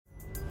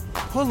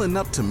Pulling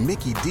up to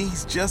Mickey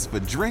D's just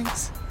for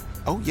drinks?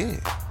 Oh yeah,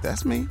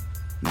 that's me.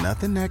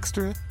 Nothing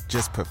extra,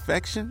 just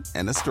perfection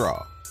and a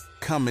straw.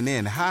 Coming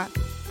in hot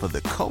for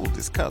the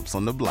coldest cups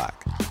on the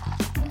block.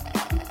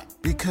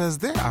 Because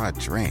there are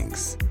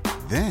drinks.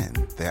 Then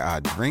there are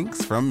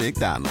drinks from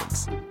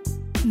McDonald's.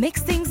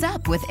 Mix things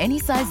up with any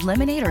size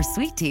lemonade or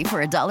sweet tea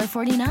for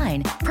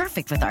 $1.49.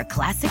 Perfect with our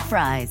classic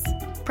fries.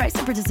 Price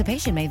and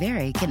participation may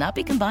vary. Cannot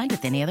be combined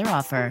with any other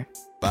offer.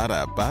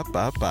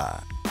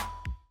 Ba-da-ba-ba-ba.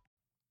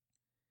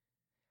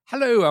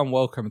 Hello and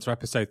welcome to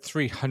episode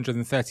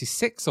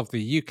 336 of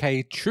the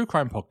UK True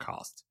Crime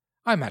Podcast.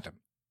 I'm Adam.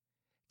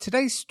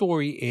 Today's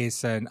story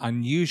is an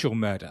unusual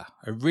murder,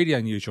 a really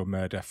unusual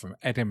murder from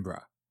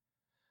Edinburgh.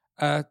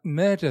 A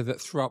murder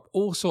that threw up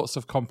all sorts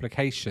of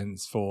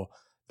complications for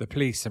the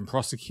police and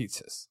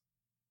prosecutors.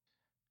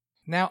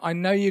 Now, I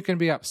know you're going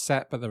to be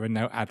upset, but there are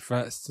no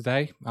adverts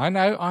today. I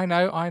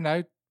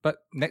know, but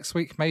next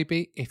week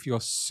maybe, if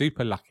you're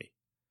super lucky.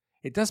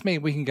 It does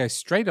mean we can go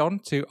straight on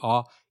to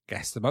our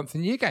Guess the Month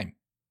and Year game.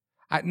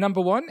 At number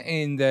 1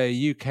 in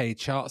the UK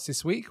charts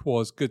this week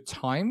was Good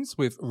Times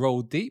with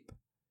Roll Deep.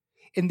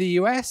 In the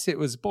US, it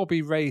was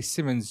Bobby Ray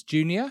Simmons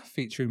Jr.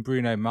 featuring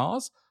Bruno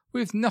Mars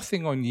with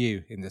Nothing on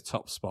You in the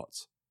top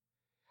spot.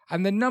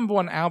 And the number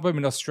 1 album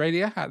in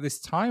Australia at this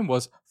time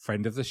was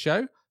friend of the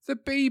show, The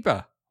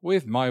Bieber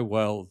with My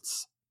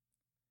Worlds.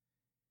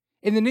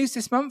 In the news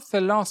this month,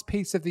 the last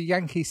piece of the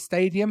Yankee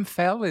Stadium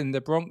fell in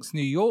the Bronx,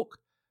 New York,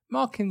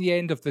 marking the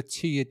end of the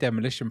 2-year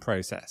demolition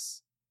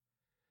process.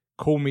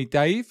 Call Me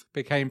Dave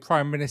became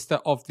Prime Minister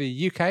of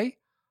the UK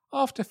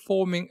after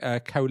forming a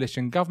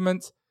coalition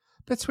government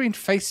between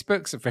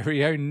Facebook's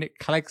very own Nick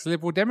Clegg's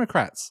Liberal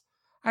Democrats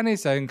and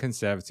his own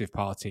Conservative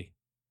Party.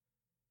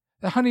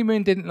 The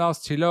honeymoon didn't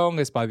last too long,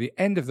 as by the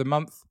end of the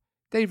month,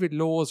 David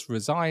Laws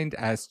resigned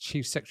as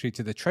Chief Secretary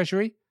to the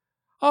Treasury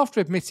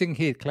after admitting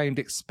he had claimed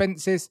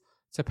expenses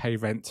to pay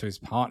rent to his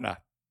partner.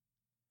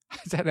 I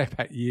don't know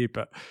about you,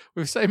 but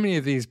with so many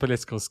of these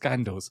political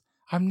scandals,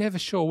 I'm never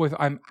sure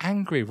whether I'm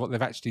angry with what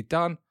they've actually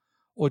done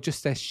or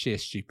just their sheer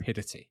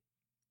stupidity.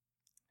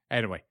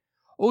 Anyway,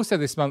 also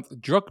this month,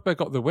 Drogba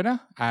got the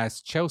winner as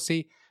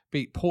Chelsea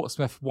beat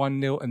Portsmouth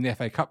 1-0 in the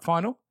FA Cup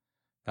final.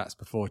 That's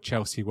before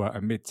Chelsea were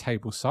a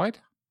mid-table side.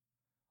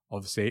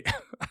 Obviously,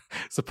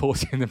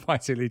 supporting the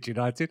mighty Leeds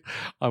United,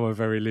 I'm on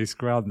very loose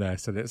ground there,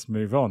 so let's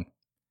move on.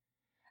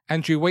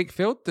 Andrew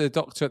Wakefield, the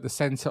doctor at the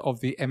centre of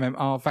the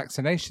MMR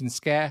vaccination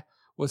scare,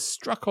 was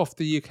struck off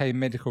the UK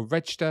medical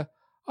register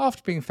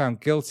after being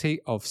found guilty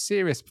of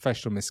serious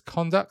professional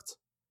misconduct.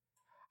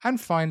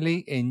 And finally,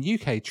 in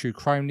UK true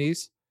crime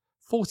news,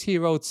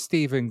 40-year-old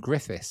Stephen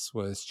Griffiths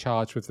was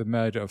charged with the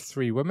murder of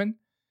 3 women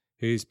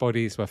whose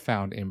bodies were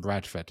found in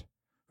Bradford.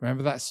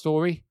 Remember that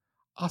story?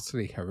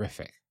 Utterly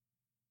horrific.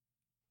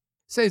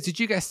 So, did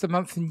you guess the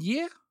month and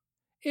year?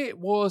 It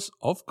was,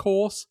 of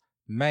course,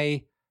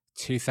 May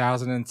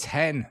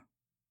 2010.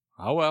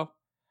 Oh well,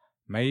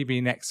 maybe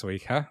next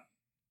week, huh?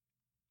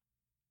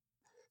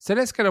 So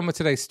let's get on with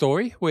today's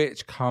story,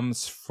 which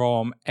comes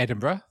from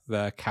Edinburgh,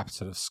 the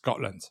capital of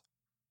Scotland.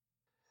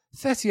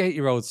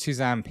 38-year-old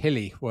Suzanne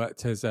Pilley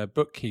worked as a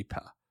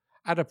bookkeeper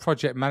at a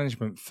project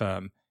management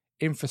firm,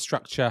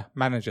 Infrastructure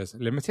Managers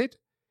Limited,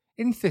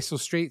 in Thistle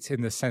Street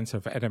in the centre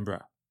of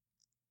Edinburgh.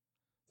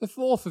 The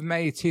 4th of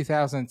May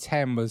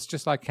 2010 was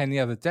just like any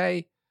other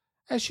day,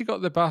 as she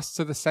got the bus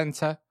to the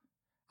centre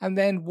and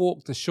then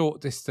walked a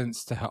short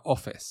distance to her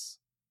office.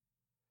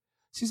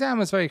 Suzanne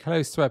was very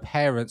close to her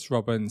parents,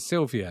 Rob and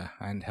Sylvia,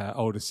 and her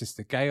older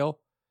sister, Gail,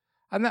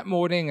 and that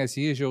morning, as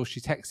usual,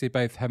 she texted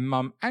both her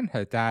mum and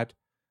her dad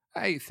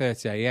at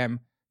 8:30am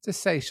to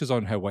say she was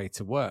on her way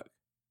to work.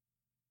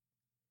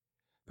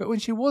 But when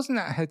she wasn't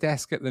at her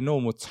desk at the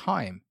normal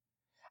time,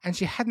 and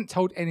she hadn't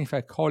told any of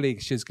her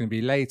colleagues she was going to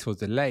be late or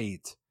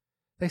delayed,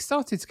 they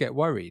started to get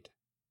worried.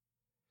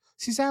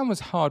 Suzanne was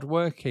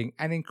hard-working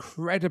and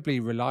incredibly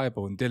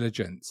reliable and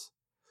diligent,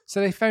 so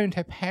they phoned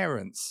her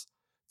parents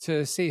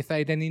to see if they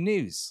had any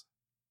news.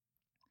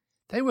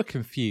 They were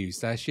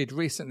confused as she had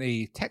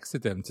recently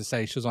texted them to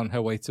say she was on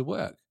her way to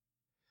work,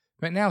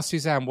 but now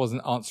Suzanne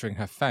wasn't answering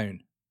her phone.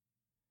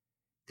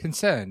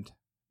 Concerned,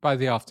 by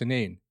the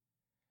afternoon,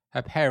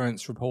 her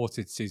parents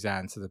reported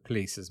Suzanne to the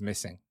police as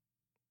missing.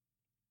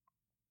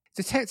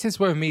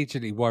 Detectives were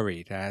immediately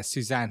worried as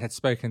Suzanne had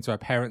spoken to her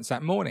parents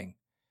that morning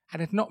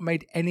and had not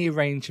made any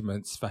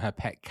arrangements for her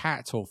pet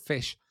cat or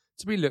fish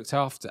to be looked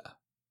after.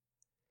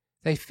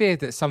 They feared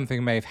that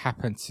something may have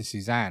happened to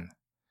Suzanne,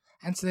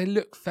 and so they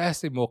looked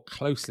firstly more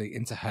closely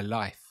into her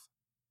life.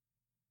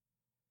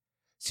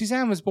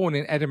 Suzanne was born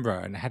in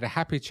Edinburgh and had a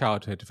happy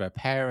childhood with her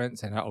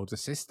parents and her older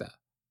sister.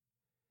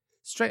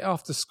 Straight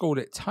after school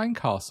at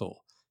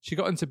Tynecastle, she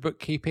got into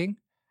bookkeeping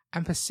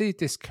and pursued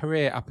this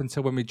career up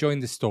until when we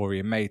joined the story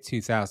in May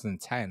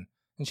 2010,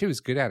 and she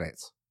was good at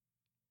it.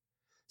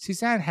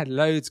 Suzanne had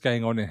loads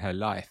going on in her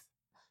life.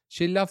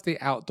 She loved the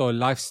outdoor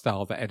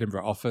lifestyle that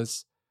Edinburgh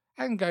offers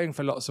and going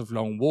for lots of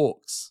long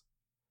walks.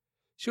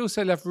 She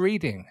also loved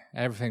reading,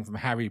 everything from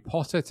Harry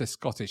Potter to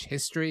Scottish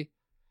history,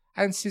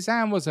 and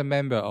Suzanne was a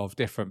member of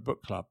different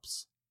book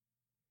clubs.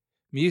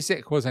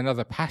 Music was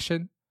another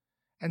passion,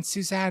 and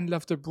Suzanne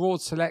loved a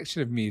broad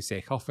selection of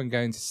music, often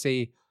going to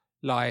see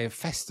live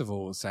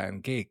festivals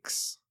and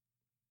gigs.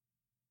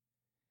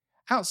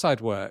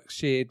 Outside work,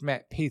 she had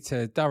met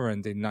Peter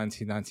Durrand in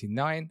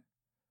 1999,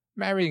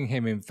 marrying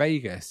him in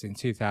Vegas in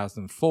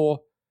 2004,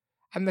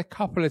 and the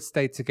couple had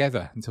stayed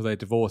together until their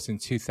divorce in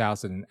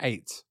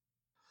 2008.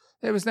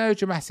 There was no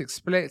dramatic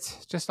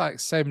split, just like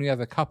so many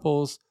other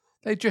couples,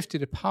 they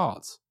drifted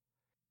apart.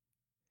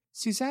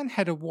 Suzanne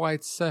had a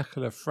wide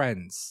circle of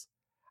friends,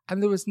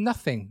 and there was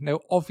no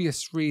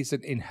obvious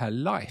reason in her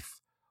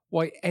life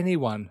why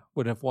anyone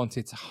would have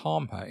wanted to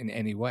harm her in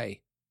any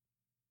way.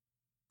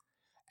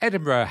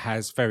 Edinburgh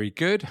has very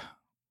good,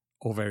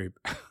 or very,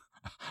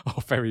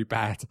 or very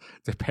bad,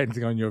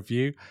 depending on your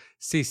view,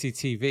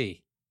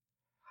 CCTV.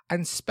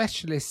 And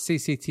specialist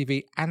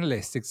CCTV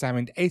analysts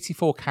examined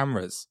 84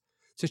 cameras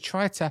to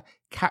try to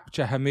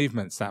capture her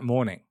movements that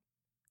morning.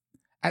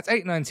 At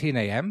 8:19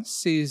 a.m,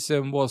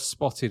 Susan was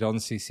spotted on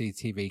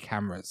CCTV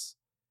cameras.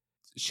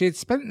 She had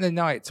spent the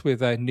night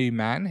with a new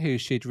man who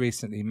she'd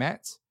recently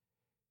met.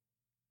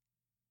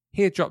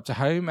 He had dropped her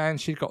home and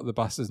she'd got the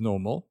bus as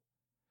normal.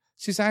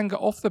 Suzanne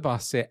got off the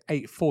bus at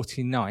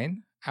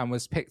 8:49 and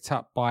was picked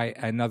up by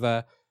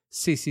another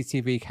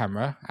CCTV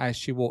camera as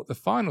she walked the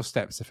final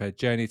steps of her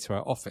journey to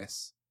her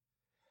office.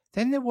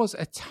 Then there was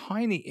a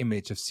tiny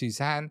image of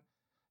Suzanne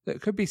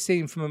that could be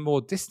seen from a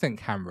more distant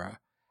camera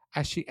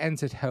as she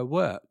entered her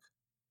work,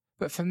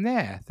 but from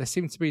there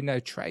seemed to be no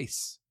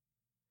trace.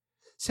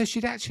 So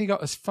she'd actually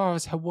got as far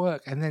as her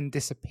work and then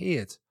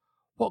disappeared.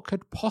 What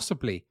could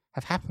possibly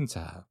have happened to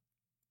her?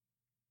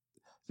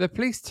 The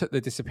police took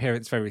the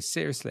disappearance very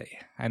seriously,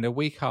 and a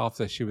week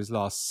after she was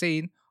last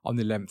seen, on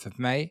the 11th of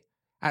May,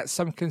 at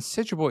some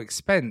considerable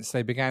expense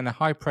they began a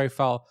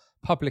high-profile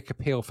public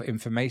appeal for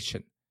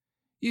information,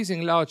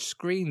 using large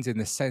screens in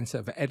the centre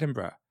of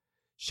Edinburgh,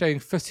 showing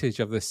footage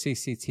of the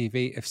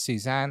CCTV of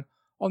Suzanne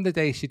on the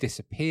day she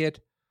disappeared,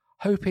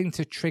 hoping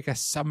to trigger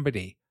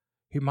somebody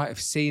who might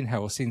have seen her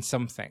or seen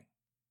something.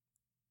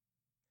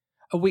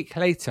 A week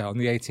later, on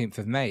the 18th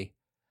of May,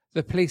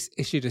 the police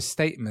issued a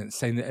statement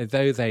saying that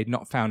although they had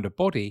not found a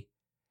body,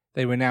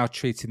 they were now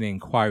treating the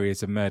inquiry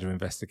as a murder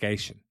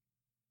investigation.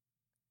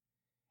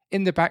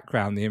 In the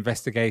background, the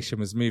investigation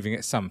was moving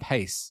at some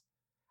pace,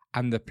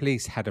 and the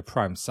police had a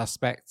prime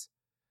suspect,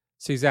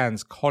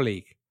 Suzanne's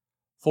colleague,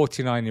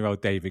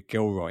 49-year-old David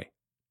Gilroy.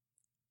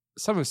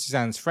 Some of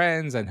Suzanne's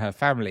friends and her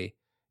family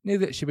knew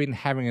that she'd been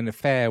having an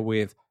affair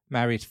with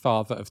married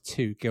father of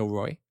two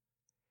Gilroy,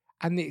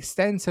 and the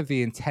extent of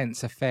the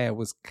intense affair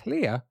was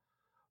clear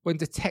when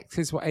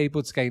detectives were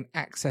able to gain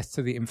access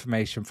to the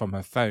information from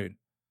her phone,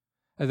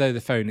 although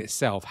the phone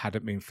itself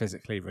hadn't been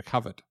physically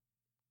recovered.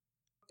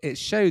 It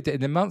showed that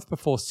in the month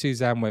before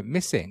Suzanne went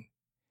missing,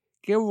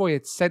 Gilroy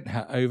had sent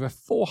her over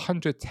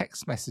 400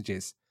 text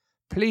messages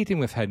pleading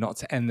with her not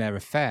to end their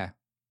affair.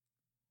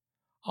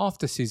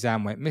 After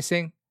Suzanne went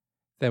missing,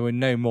 there were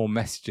no more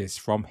messages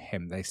from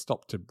him. They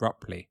stopped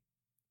abruptly.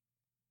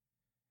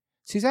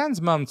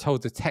 Suzanne's mum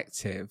told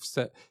detectives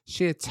that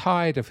she had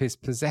tired of his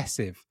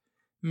possessive,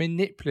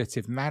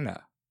 manipulative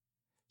manner.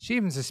 She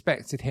even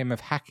suspected him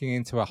of hacking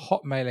into a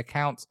Hotmail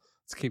account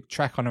to keep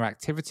track on her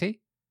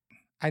activity,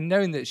 and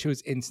knowing that she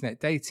was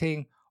internet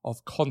dating,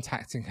 of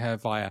contacting her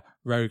via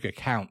rogue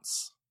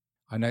accounts.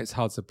 I know it's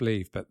hard to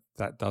believe, but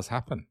that does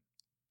happen.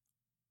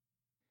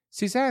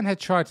 Suzanne had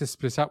tried to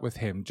split up with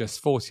him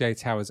just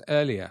 48 hours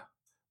earlier,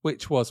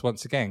 which was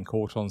once again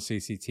caught on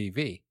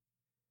CCTV.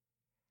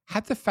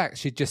 Had the fact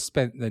she'd just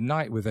spent the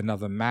night with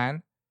another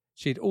man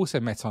she'd also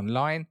met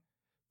online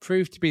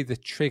proved to be the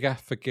trigger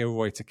for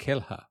Gilroy to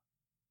kill her?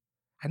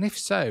 And if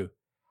so,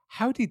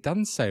 how had he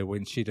done so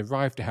when she'd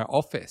arrived at her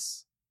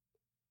office?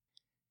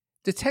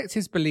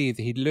 Detectives believe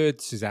that he'd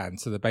lured Suzanne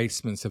to the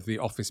basement of the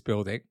office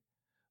building,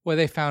 where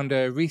they found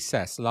a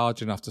recess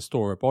large enough to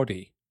store a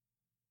body.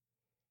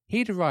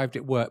 He'd arrived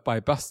at work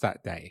by bus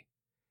that day,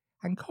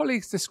 and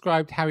colleagues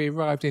described how he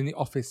arrived in the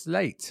office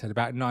late at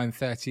about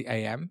 9:30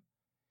 a.m,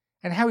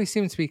 and how he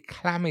seemed to be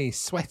clammy,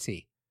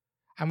 sweaty,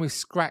 and with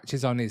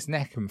scratches on his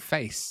neck and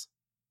face.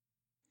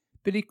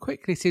 But he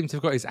quickly seemed to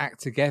have got his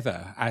act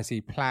together as he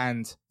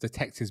planned,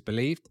 detectives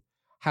believed,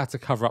 how to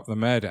cover up the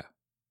murder.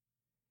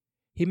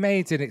 He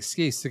made an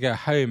excuse to go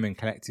home and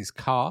collect his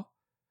car,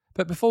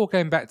 but before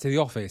going back to the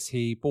office,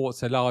 he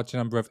bought a large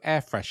number of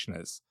air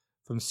fresheners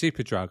from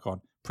Superdrug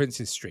on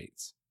Princes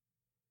Street.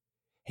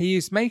 He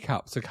used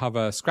makeup to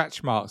cover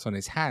scratch marks on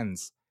his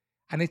hands,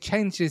 and he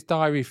changed his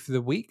diary for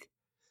the week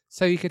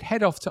so he could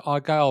head off to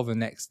Argyll the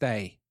next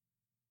day.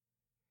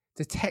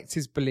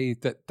 Detectives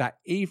believed that that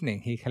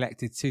evening he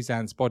collected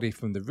Suzanne's body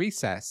from the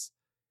recess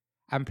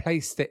and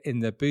placed it in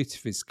the boot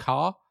of his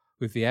car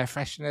with the air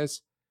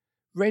fresheners,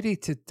 ready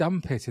to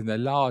dump it in the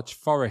large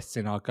forests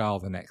in Argyll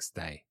the next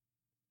day.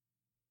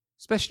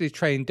 Specially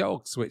trained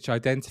dogs, which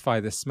identify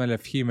the smell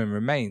of human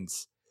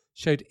remains,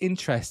 showed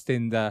interest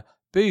in the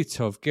boot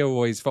of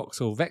Gilroy's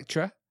Vauxhall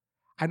Vectra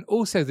and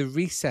also the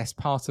recessed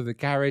part of the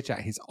garage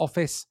at his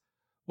office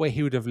where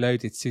he would have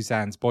loaded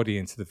Suzanne's body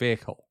into the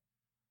vehicle.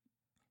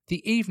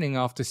 The evening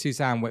after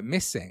Suzanne went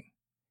missing,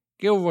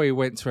 Gilroy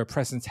went to a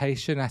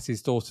presentation at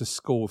his daughter's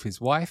school with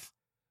his wife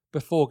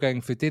before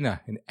going for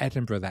dinner in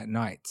Edinburgh that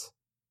night.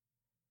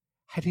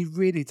 Had he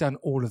really done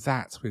all of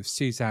that with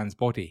Suzanne's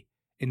body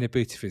in the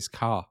boot of his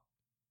car?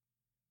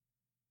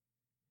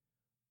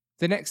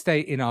 The next day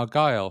in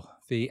Argyll,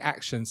 the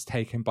actions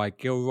taken by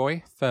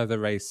Gilroy further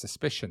raised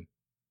suspicion.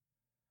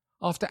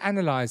 After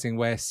analysing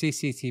where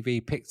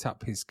CCTV picked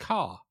up his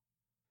car,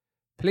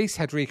 police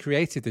had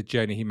recreated the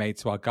journey he made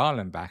to Argyll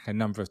and back a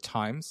number of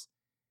times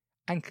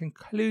and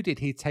concluded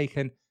he'd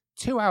taken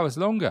 2 hours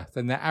longer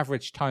than their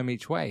average time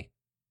each way.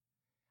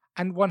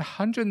 And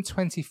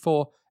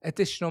 124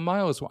 additional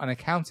miles were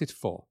unaccounted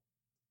for.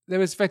 There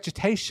was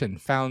vegetation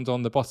found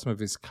on the bottom of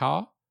his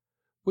car,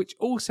 which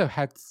also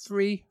had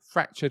 3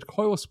 fractured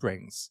coil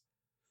springs,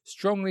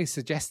 strongly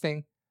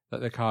suggesting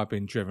that the car had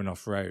been driven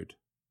off-road.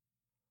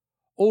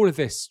 All of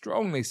this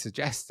strongly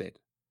suggested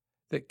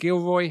that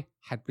Gilroy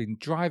had been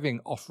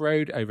driving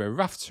off-road over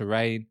rough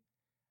terrain,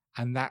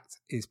 and that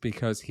is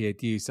because he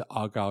had used the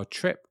Argyll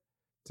trip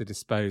to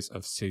dispose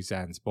of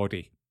Suzanne's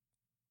body.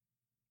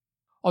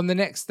 On the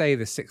next day,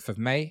 the 6th of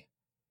May,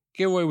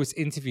 Gilroy was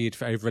interviewed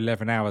for over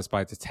 11 hours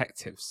by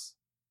detectives.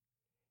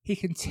 He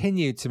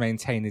continued to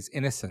maintain his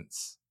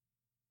innocence.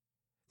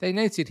 They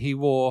noted he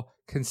wore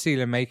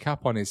concealer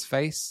makeup on his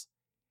face,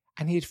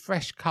 and he had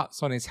fresh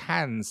cuts on his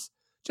hands,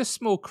 just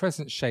small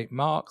crescent-shaped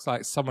marks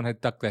like someone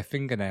had dug their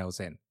fingernails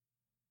in.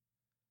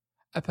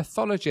 A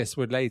pathologist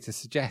would later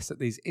suggest that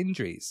these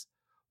injuries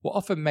were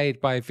often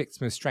made by a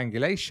victim of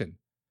strangulation,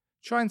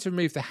 trying to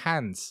remove the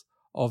hands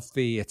of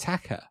the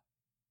attacker.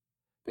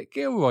 But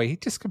Gilroy, he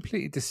just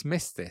completely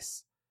dismissed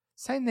this,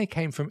 saying they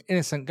came from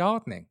innocent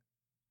gardening,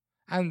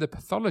 and the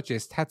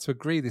pathologist had to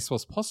agree this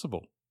was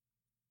possible.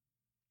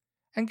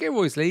 And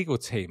Gilroy's legal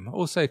team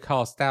also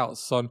cast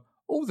doubts on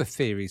all the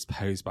theories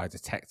posed by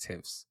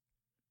detectives.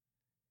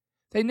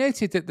 They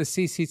noted that the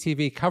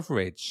CCTV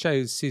coverage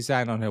shows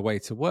Suzanne on her way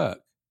to work,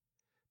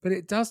 but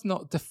it does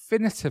not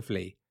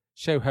definitively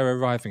show her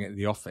arriving at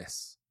the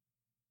office.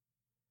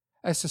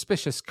 A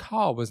suspicious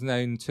car was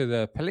known to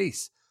the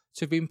police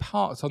to have been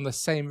parked on the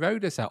same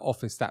road as her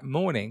office that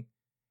morning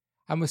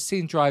and was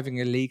seen driving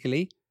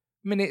illegally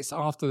minutes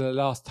after the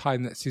last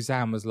time that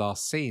Suzanne was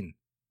last seen.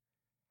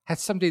 Had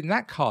somebody in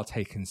that car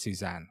taken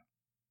Suzanne?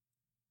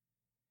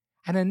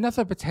 And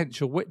another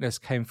potential witness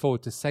came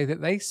forward to say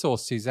that they saw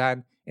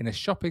Suzanne in a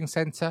shopping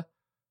centre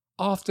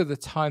after the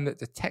time that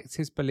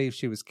detectives believed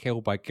she was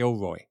killed by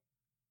Gilroy.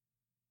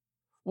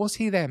 Was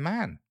he their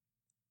man?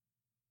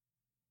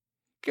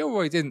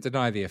 Gilroy didn't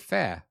deny the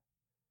affair,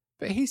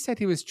 but he said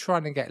he was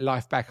trying to get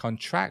life back on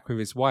track with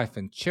his wife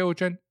and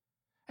children,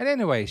 and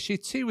anyway, she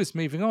too was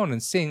moving on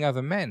and seeing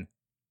other men.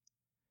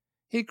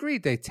 He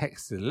agreed they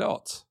texted a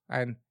lot,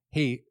 and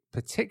he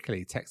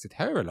particularly texted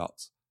her a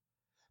lot,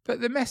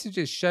 but the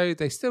messages showed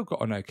they still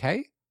got on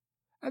okay,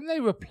 and they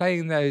were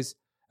playing those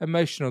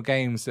emotional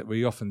games that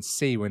we often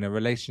see when a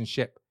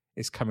relationship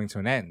is coming to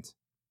an end.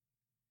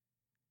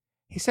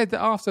 He said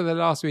that after the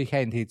last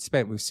weekend he'd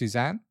spent with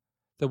Suzanne,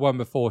 the one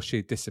before she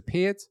had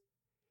disappeared,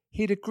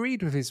 he'd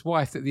agreed with his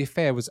wife that the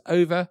affair was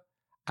over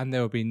and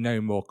there would be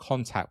no more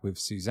contact with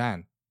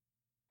Suzanne.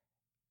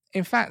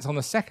 In fact, on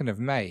the 2nd of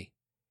May,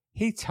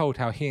 he told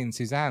how he and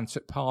Suzanne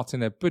took part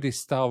in a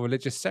Buddhist-style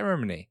religious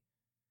ceremony,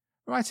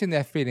 writing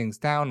their feelings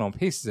down on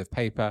pieces of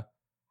paper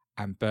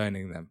and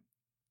burning them.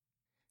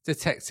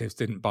 Detectives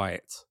didn't buy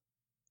it.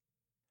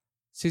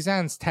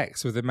 Suzanne's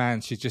text with the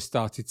man she just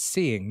started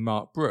seeing,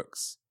 Mark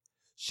Brooks,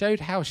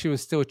 showed how she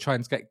was still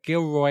trying to get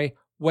Gilroy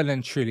well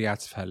and truly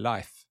out of her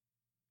life.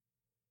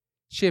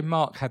 She and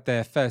Mark had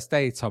their first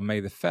date on May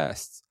the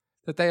 1st,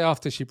 the day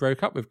after she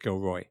broke up with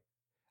Gilroy,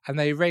 and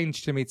they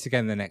arranged to meet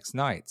again the next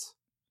night.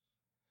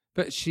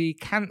 But she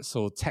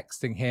cancelled,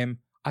 texting him,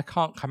 "I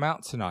can't come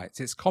out tonight,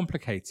 it's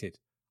complicated.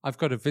 I've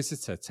got a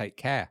visitor, take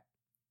care."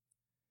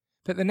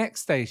 But the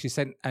next day she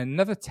sent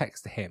another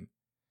text to him,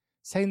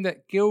 saying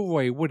that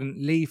Gilroy wouldn't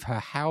leave her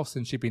house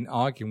and she'd been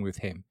arguing with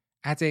him,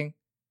 adding,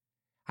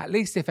 "At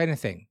least if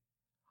anything,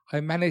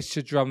 I managed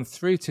to drum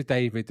through to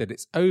David that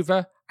it's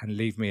over and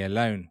leave me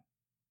alone."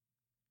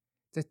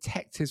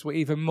 Detectives were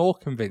even more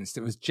convinced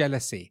it was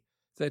jealousy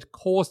that had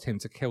caused him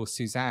to kill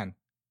Suzanne.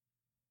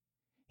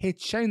 He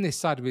had shown this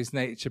side of his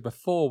nature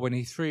before when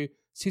he threw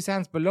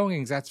Suzanne's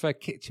belongings out of her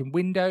kitchen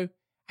window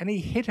and he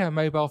hid her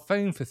mobile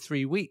phone for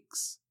 3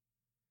 weeks.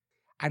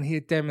 And he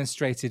had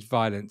demonstrated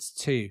violence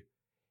too.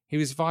 He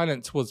was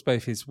violent towards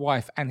both his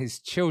wife and his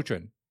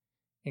children,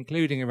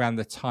 including around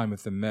the time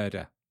of the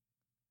murder.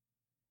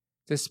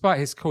 Despite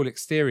his cool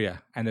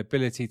exterior and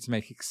ability to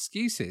make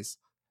excuses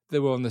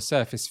that were on the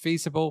surface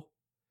feasible,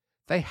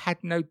 they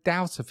had no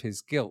doubt of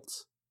his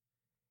guilt.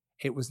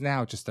 It was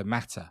now just a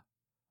matter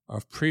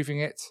of proving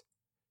it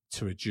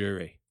to a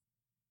jury.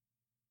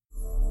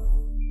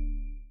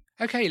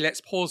 Okay,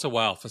 let's pause a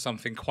while for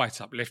something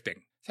quite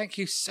uplifting. Thank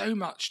you so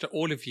much to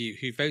all of you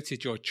who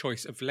voted your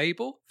choice of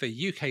label for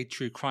UK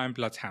True Crime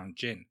Bloodhound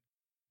Gin.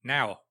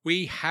 Now,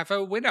 we have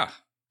a winner.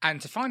 And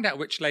to find out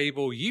which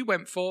label you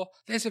went for,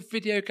 there's a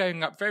video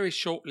going up very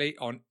shortly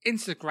on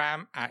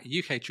Instagram at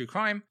UK True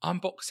Crime,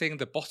 unboxing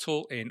the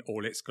bottle in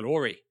all its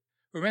glory.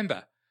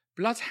 Remember,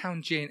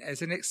 Bloodhound Gin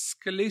is an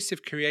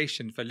exclusive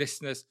creation for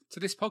listeners to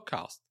this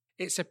podcast.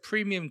 It's a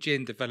premium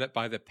gin developed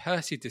by the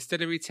Percy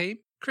Distillery team,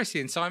 Chrissy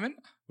and Simon,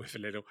 with a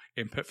little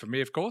input from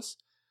me of course.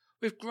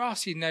 With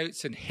grassy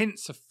notes and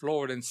hints of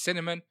floral and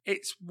cinnamon,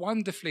 it's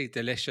wonderfully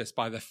delicious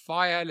by the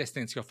fire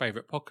listening to your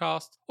favourite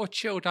podcast or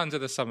chilled under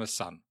the summer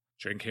sun.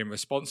 Drinking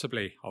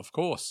responsibly, of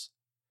course.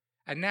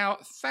 And now,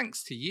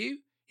 thanks to you,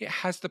 it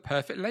has the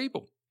perfect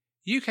label.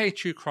 UK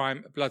True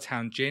Crime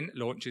Bloodhound Gin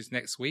launches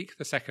next week,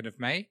 the 2nd of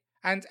May.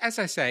 And as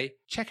I say,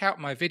 check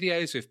out my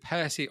videos with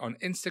Percy on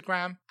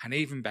Instagram, and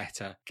even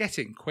better, get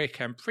in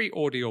quick and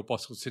pre-order your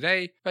bottle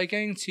today by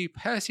going to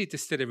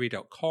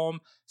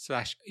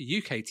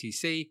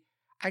percydistillery.com/UKTC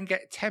and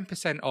get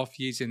 10% off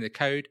using the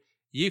code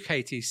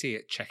UKTC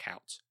at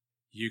checkout.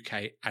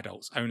 UK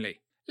adults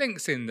only.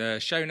 Links in the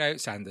show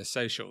notes and the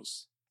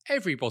socials.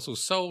 Every bottle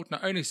sold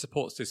not only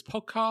supports this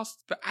podcast,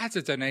 but adds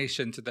a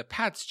donation to the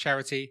PADS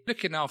charity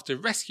looking after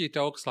rescue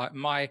dogs like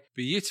my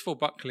beautiful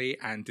Buckley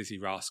and Dizzy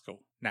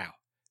Rascal. Now,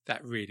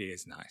 that really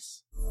is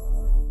nice.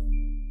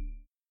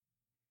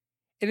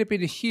 It had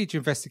been a huge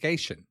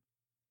investigation.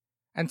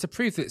 And to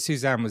prove that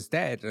Suzanne was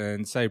dead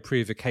and so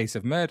prove a case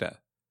of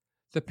murder,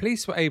 the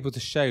police were able to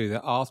show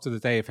that after the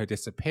day of her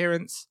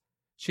disappearance,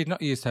 she had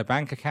not used her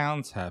bank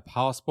account, her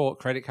passport,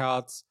 credit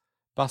cards,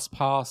 bus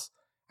pass,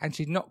 and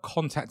she'd not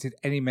contacted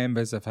any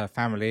members of her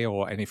family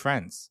or any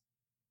friends.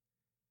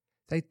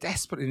 They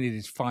desperately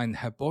needed to find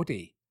her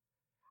body,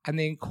 and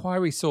the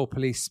inquiry saw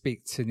police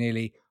speak to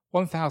nearly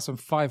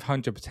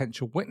 1,500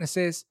 potential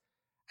witnesses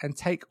and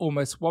take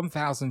almost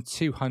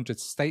 1,200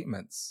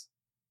 statements.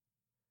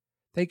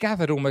 They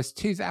gathered almost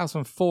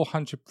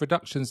 2,400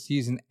 productions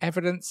using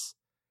evidence,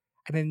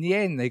 and in the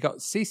end they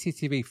got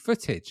CCTV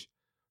footage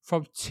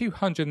from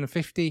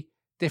 250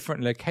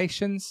 different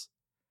locations,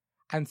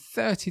 and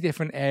 30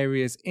 different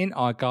areas in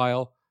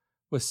Argyll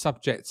were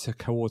subject to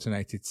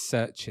coordinated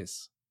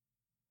searches.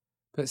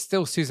 But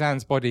still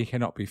Suzanne's body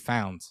cannot be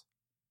found.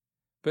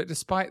 But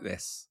despite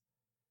this,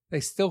 they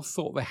still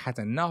thought they had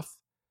enough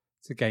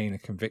to gain a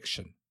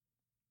conviction.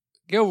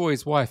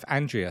 Gilroy's wife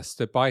Andrea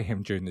stood by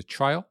him during the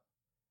trial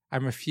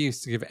and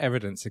refused to give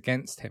evidence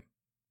against him.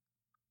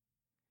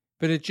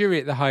 But a jury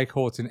at the High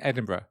Court in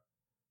Edinburgh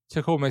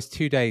took almost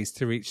 2 days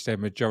to reach their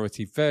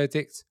majority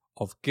verdict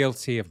of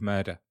guilty of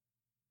murder.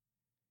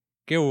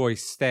 Gilroy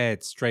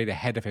stared straight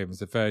ahead of him as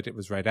the verdict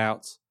was read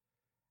out,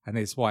 and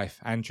his wife,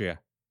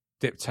 Andrea,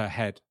 dipped her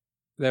head.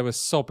 There was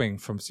sobbing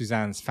from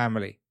Suzanne's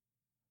family.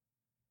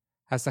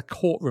 As the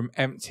courtroom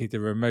emptied,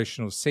 there were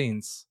emotional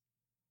scenes.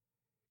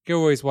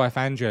 Gilroy's wife,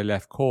 Andrea,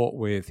 left court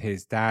with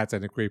his dad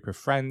and a group of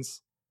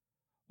friends.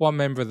 One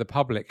member of the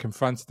public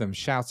confronted them,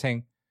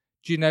 shouting,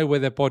 "Do you know where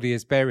their body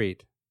is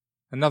buried?"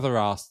 Another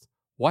asked,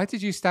 "Why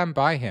did you stand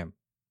by him?"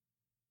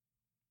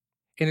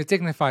 In a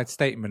dignified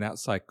statement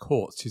outside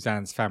court,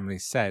 Suzanne's family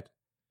said,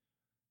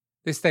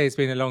 "This day has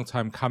been a long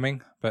time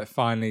coming, but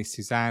finally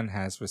Suzanne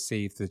has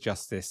received the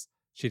justice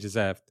she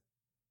deserved.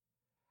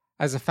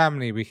 As a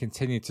family, we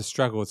continue to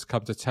struggle to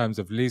come to terms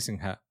of losing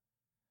her.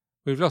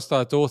 We've lost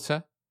our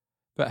daughter,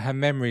 but her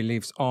memory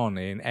lives on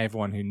in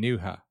everyone who knew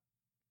her.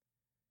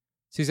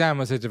 Suzanne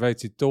was a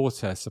devoted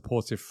daughter,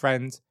 supportive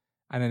friend,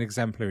 and an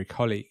exemplary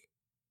colleague.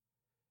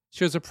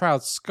 She was a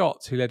proud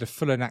Scot who led a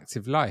full and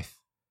active life,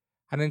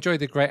 and enjoyed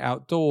the great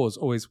outdoors,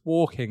 always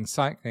walking,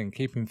 cycling,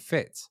 keeping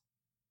fit.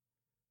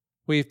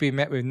 We've been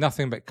met with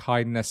nothing but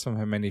kindness from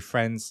her many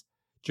friends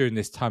during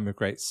this time of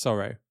great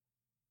sorrow.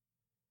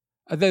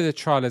 Although the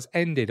trial has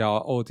ended,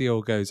 our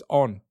ordeal goes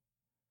on,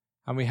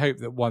 and we hope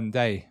that one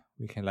day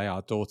we can lay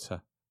our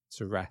daughter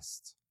to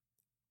rest."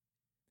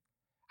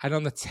 And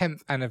on the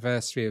 10th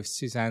anniversary of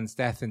Suzanne's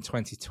death in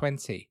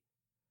 2020,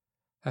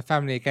 her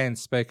family again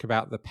spoke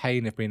about the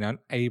pain of being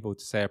unable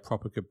to say a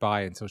proper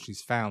goodbye until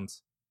she's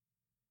found.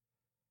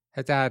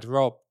 Her dad,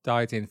 Rob,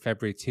 died in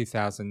February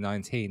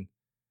 2019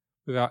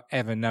 without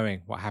ever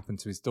knowing what happened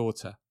to his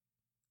daughter.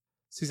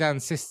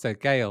 Suzanne's sister,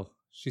 Gail,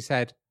 she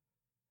said,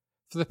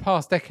 "For the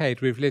past decade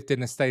we've lived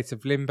in a state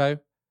of limbo,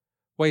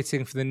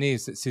 waiting for the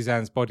news that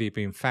Suzanne's body had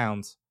been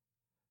found,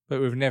 but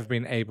we've never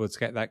been able to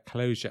get that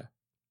closure.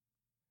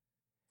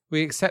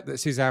 We accept that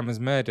Suzanne was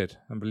murdered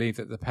and believe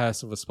that the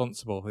person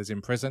responsible is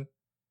in prison,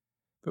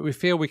 but we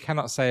feel we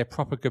cannot say a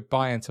proper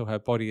goodbye until her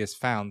body is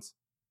found.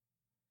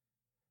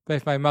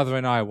 Both my mother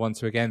and I want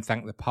to again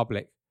thank the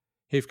public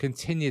who've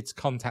continued to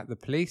contact the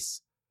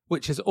police,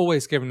 which has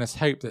always given us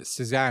hope that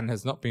Suzanne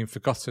has not been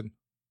forgotten.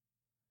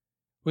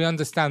 We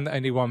understand that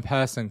only one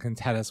person can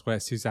tell us where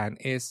Suzanne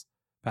is,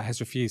 but has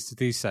refused to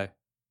do so.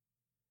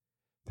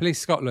 Police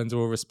Scotland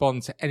will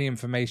respond to any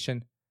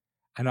information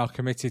and are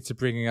committed to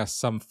bringing us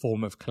some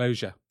form of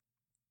closure.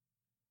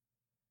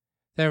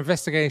 Their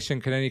investigation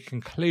can only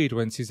conclude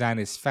when Suzanne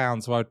is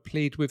found, so I would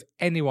plead with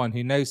anyone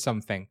who knows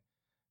something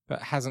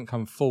but hasn't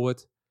come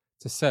forward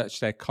to search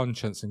their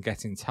conscience and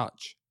get in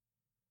touch.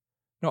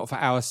 Not for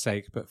our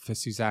sake, but for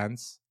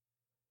Suzanne's.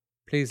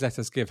 Please let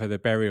us give her the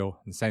burial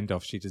and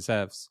send-off she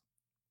deserves.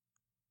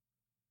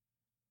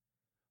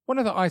 One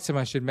other item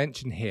I should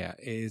mention here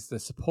is the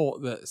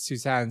support that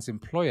Suzanne's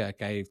employer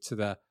gave to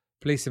the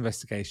police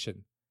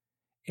investigation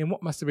in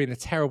what must have been a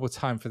terrible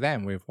time for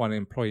them, with one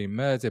employee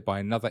murdered by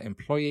another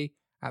employee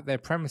at their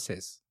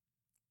premises.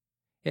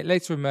 It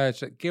later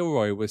emerged that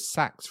Gilroy was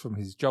sacked from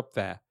his job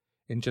there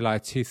in July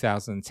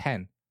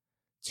 2010,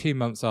 2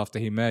 months after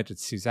he murdered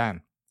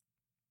Suzanne.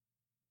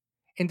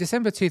 In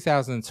December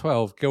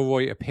 2012,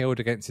 Gilroy appealed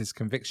against his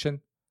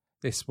conviction.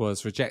 This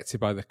was rejected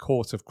by the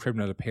Court of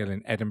Criminal Appeal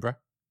in Edinburgh.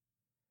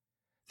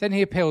 Then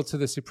he appealed to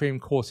the Supreme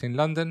Court in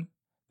London.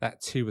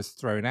 That too was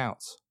thrown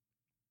out.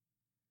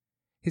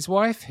 His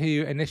wife,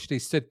 who initially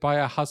stood by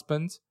her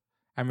husband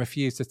and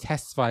refused to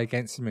testify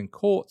against him in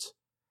court,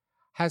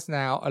 has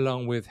now,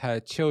 along with her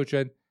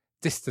children,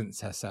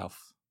 distanced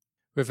herself,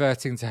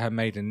 reverting to her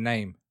maiden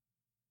name.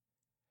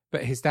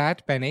 But his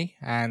dad, Benny,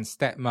 and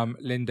stepmum,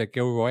 Linda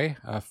Gilroy,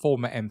 a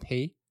former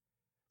MP,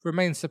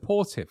 remain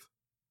supportive.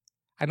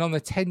 And on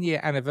the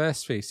 10-year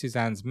anniversary of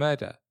Suzanne's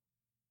murder,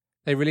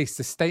 they released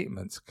a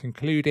statement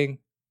concluding,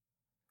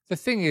 "The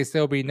thing is,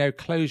 there will be no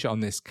closure on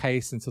this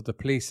case until the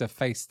police are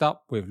faced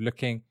up with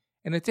looking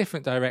in a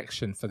different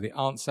direction for the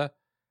answer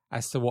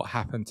as to what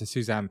happened to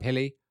Suzanne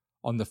Pilley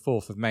on the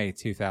 4th of May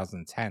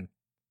 2010.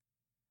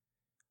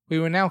 We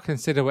will now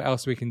consider what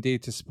else we can do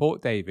to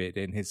support David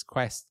in his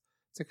quest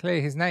to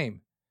clear his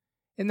name,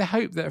 in the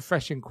hope that a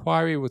fresh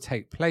inquiry will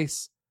take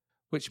place,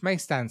 which may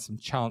stand some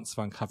chance of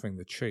uncovering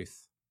the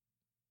truth."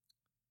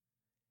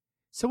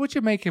 So what do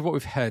you make of what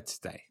we've heard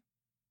today?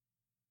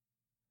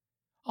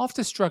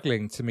 After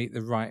struggling to meet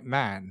the right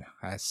man,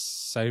 as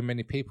so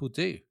many people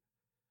do,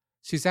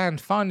 Suzanne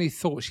finally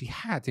thought she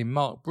had in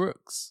Mark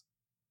Brooks.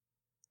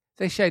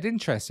 They shared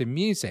interest in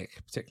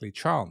music, particularly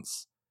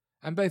trance,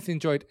 and both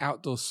enjoyed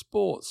outdoor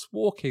sports,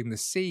 walking, the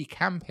sea,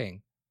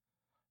 camping.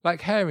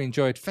 Like her,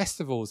 enjoyed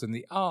festivals and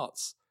the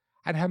arts,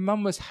 and her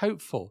mum was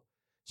hopeful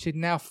she'd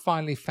now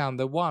finally found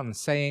the one,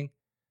 saying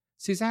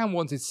Suzanne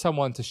wanted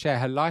someone to share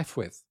her life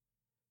with.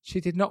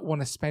 She did not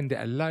want to spend it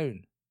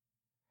alone.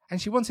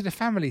 And she wanted a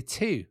family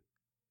too.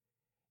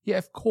 Yet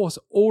of course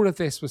all of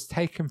this was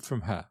taken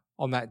from her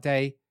on that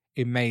day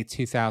in May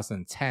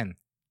 2010.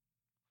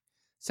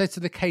 So to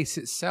the case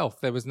itself,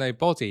 there was no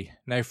body,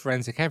 no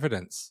forensic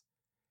evidence,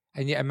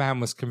 and yet a man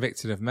was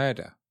convicted of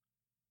murder.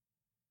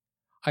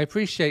 I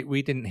appreciate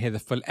we didn't hear the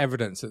full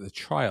evidence at the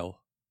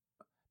trial,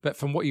 but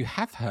from what you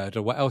have heard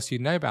or what else you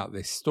know about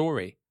this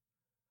story,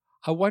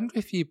 I wonder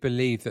if you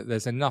believe that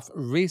there's enough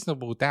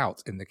reasonable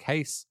doubt in the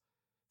case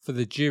for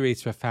the jury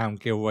to have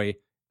found Gilroy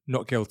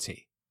not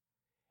guilty,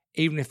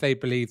 even if they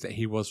believe that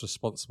he was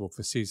responsible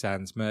for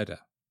Suzanne's murder.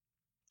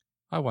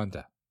 I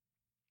wonder.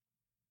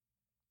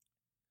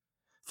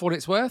 For what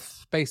it's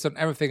worth, based on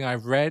everything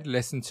I've read,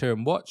 listened to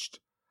and watched,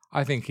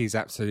 I think he's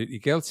absolutely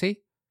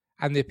guilty,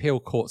 and the appeal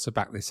courts have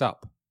backed this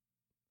up.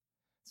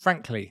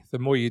 Frankly, the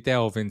more you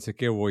delve into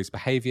Gilroy's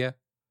behaviour,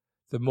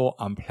 the more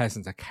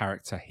unpleasant a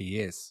character he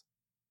is.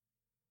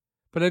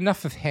 But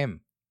enough of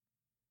him.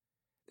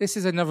 This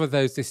is another of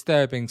those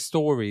disturbing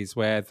stories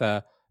where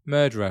the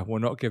murderer will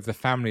not give the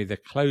family the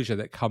closure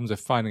that comes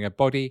with finding a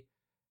body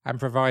and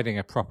providing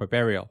a proper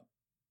burial.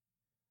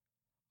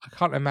 I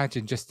can't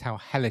imagine just how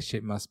hellish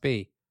it must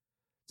be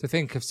to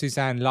think of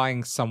Suzanne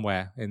lying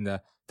somewhere in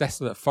the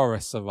desolate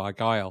forests of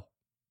Argyll.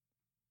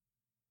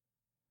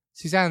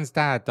 Suzanne's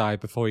dad died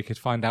before he could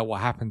find out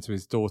what happened to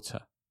his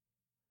daughter.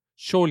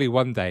 Surely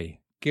one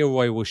day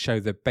Gilroy will show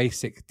the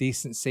basic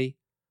decency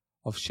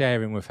of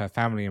sharing with her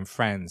family and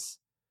friends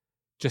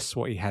just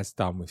what he has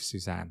done with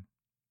Suzanne.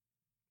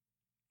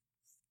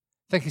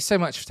 Thank you so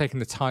much for taking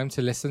the time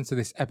to listen to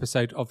this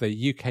episode of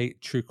the UK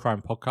True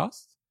Crime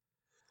Podcast.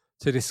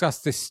 To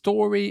discuss this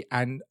story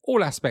and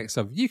all aspects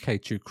of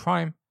UK True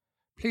Crime,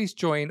 please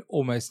join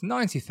almost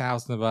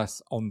 90,000 of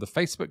us on the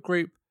Facebook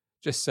group.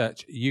 Just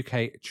search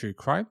UK True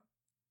Crime.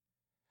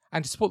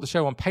 And to support the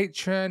show on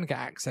Patreon, get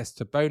access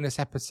to bonus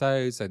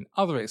episodes and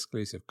other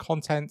exclusive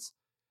content,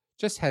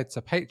 just head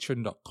to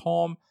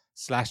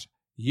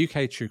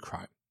patreon.com/UK True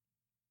Crime.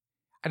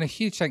 And a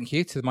huge thank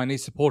you to my new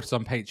supporters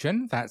on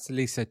Patreon. That's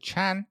Lisa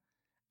Chan,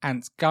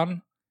 Ant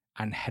Gunn,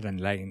 and Helen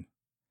Lane.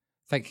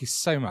 Thank you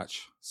so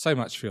much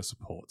for your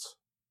support.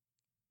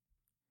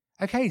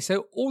 Okay,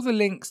 so all the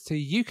links to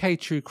UK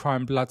True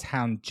Crime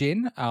Bloodhound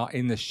Gin are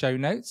in the show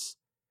notes.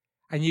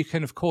 And you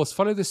can, of course,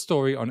 follow the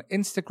story on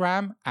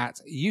Instagram at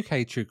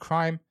UK True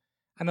Crime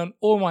and on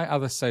all my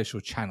other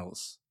social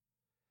channels.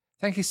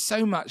 Thank you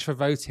so much for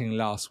voting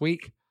last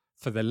week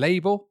for the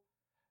label.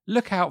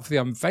 Look out for the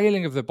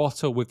unveiling of the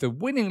bottle with the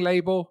winning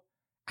label,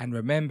 and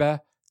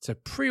remember to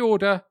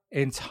pre-order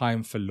in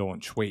time for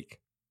launch week.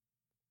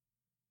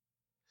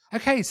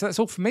 Okay, so that's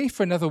all for me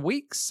for another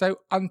week. So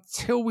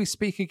until we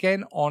speak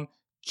again on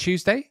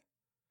Tuesday,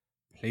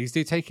 please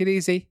do take it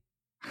easy.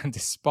 And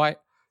despite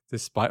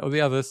all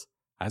the others,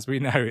 as we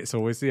know it's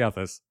always the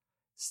others,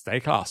 stay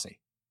classy.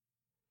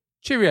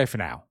 Cheerio for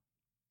now.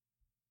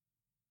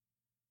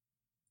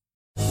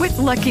 With With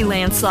Lucky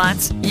Land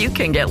Slots, you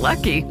can get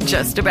lucky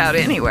just about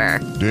anywhere.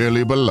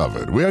 Dearly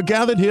beloved, we are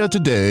gathered here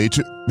today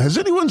to... Has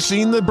anyone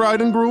seen the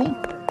bride and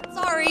groom?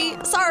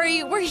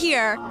 Sorry, we're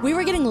here. We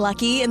were getting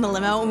lucky in the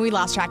limo and we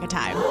lost track of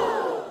time.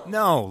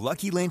 No,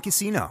 Lucky Land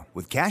Casino,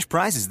 with cash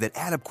prizes that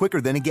add up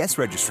quicker than a guest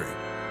registry.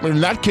 In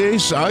that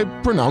case, I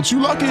pronounce you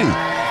lucky.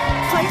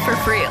 Play for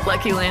free at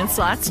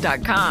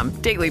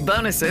LuckyLandSlots.com. Daily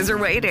bonuses are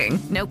waiting.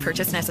 No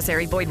purchase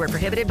necessary. Void where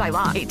prohibited by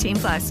law.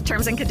 18+.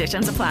 Terms and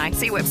conditions apply.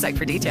 See website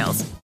for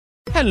details.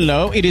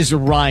 Hello, it is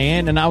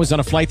Ryan, and I was on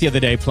a flight the other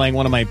day playing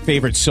one of my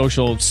favorite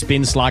social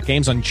spin slot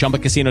games on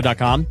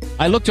ChumbaCasino.com.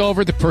 I looked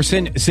over at the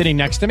person sitting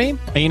next to me,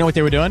 and you know what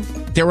they were doing?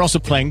 They were also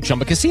playing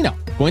Chumba Casino.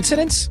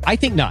 Coincidence? I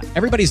think not.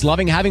 Everybody's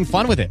loving having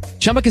fun with it.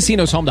 Chumba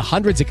Casino is home to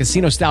hundreds of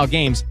casino-style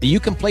games that you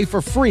can play for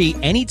free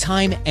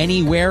anytime,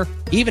 anywhere,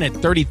 even at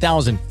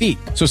 30,000 feet.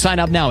 So sign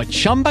up now at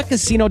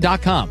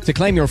ChumbaCasino.com to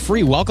claim your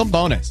free welcome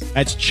bonus.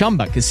 That's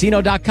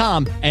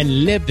ChumbaCasino.com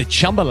and live the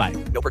Chumba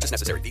life. No purchase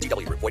necessary.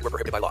 VGW. Void where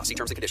prohibited by law. See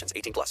terms and conditions.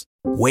 18+.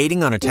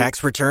 Waiting on a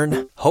tax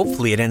return?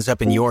 Hopefully it ends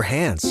up in your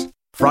hands.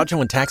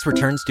 Fraudulent tax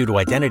returns due to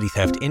identity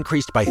theft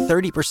increased by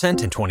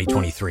 30% in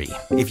 2023.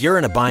 If you're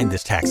in a bind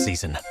this tax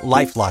season,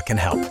 LifeLock can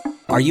help.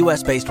 Our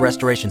U.S.-based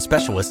restoration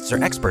specialists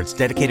are experts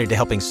dedicated to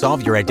helping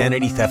solve your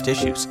identity theft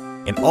issues.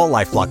 And all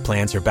LifeLock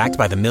plans are backed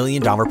by the $1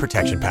 Million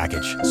Protection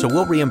Package. So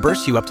we'll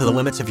reimburse you up to the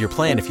limits of your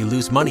plan if you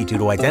lose money due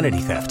to identity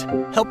theft.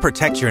 Help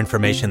protect your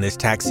information this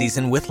tax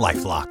season with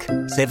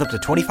LifeLock. Save up to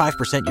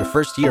 25% your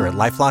first year at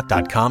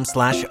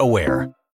LifeLock.com/aware.